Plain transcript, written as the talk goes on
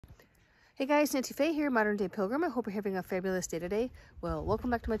Hey guys, Nancy Faye here, Modern Day Pilgrim. I hope you're having a fabulous day today. Well,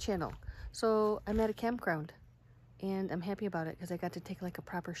 welcome back to my channel. So I'm at a campground and I'm happy about it because I got to take like a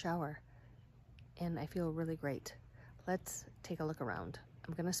proper shower and I feel really great. Let's take a look around.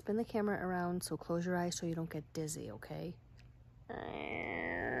 I'm gonna spin the camera around, so close your eyes so you don't get dizzy, okay?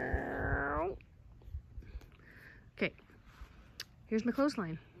 Okay, here's my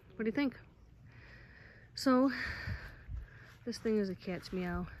clothesline. What do you think? So this thing is a cat's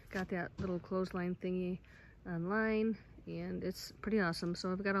meow. Got that little clothesline thingy online and it's pretty awesome. So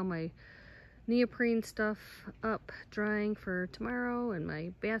I've got all my neoprene stuff up drying for tomorrow, and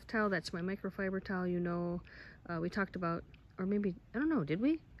my bath towel, that's my microfiber towel, you know. We talked about, or maybe, I don't know, did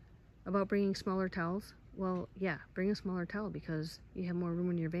we? About bringing smaller towels? Well, yeah, bring a smaller towel because you have more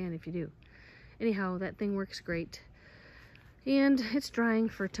room in your van if you do. Anyhow, that thing works great. And it's drying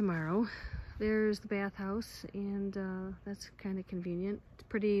for tomorrow. There's the bathhouse, and that's kind of convenient. It's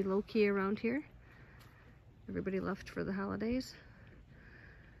pretty low-key around here. Everybody left for the holidays.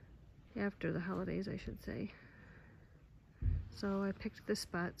 After the holidays, I should say. So I picked this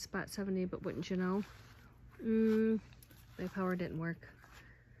spot, spot 70, but wouldn't you know, my power didn't work.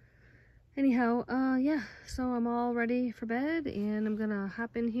 Anyhow, yeah, so I'm all ready for bed, and I'm gonna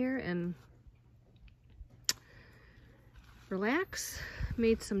hop in here and relax.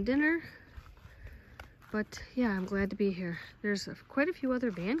 Made some dinner. But yeah, I'm glad to be here. There's quite a few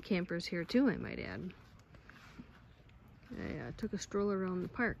other van campers here too, I might add. I took a stroll around the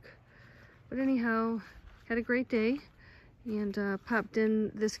park. But anyhow, had a great day and popped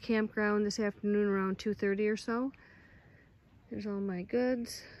in this campground this afternoon around 2:30 or so. There's all my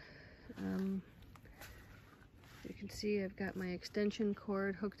goods. You can see I've got my extension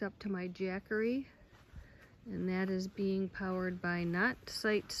cord hooked up to my Jackery. And that is being powered by not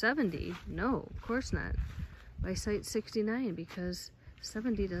Site 70, no, of course not, by Site 69, because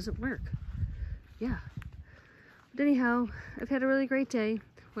 70 doesn't work. Yeah. But anyhow, I've had a really great day.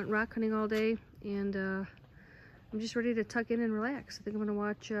 Went rock hunting all day, and I'm just ready to tuck in and relax. I think I'm going to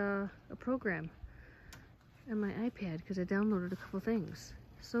watch a program on my iPad because I downloaded a couple things.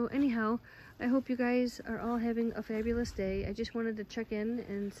 So anyhow, I hope you guys are all having a fabulous day. I just wanted to check in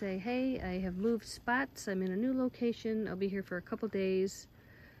and say, hey, I have moved spots. I'm in a new location. I'll be here for a couple days,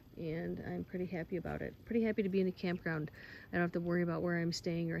 and I'm pretty happy about it. Pretty happy to be in a campground. I don't have to worry about where I'm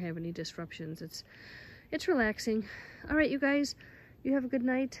staying or have any disruptions. It's relaxing. All right, you guys, you have a good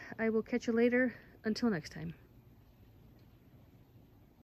night. I will catch you later. Until next time.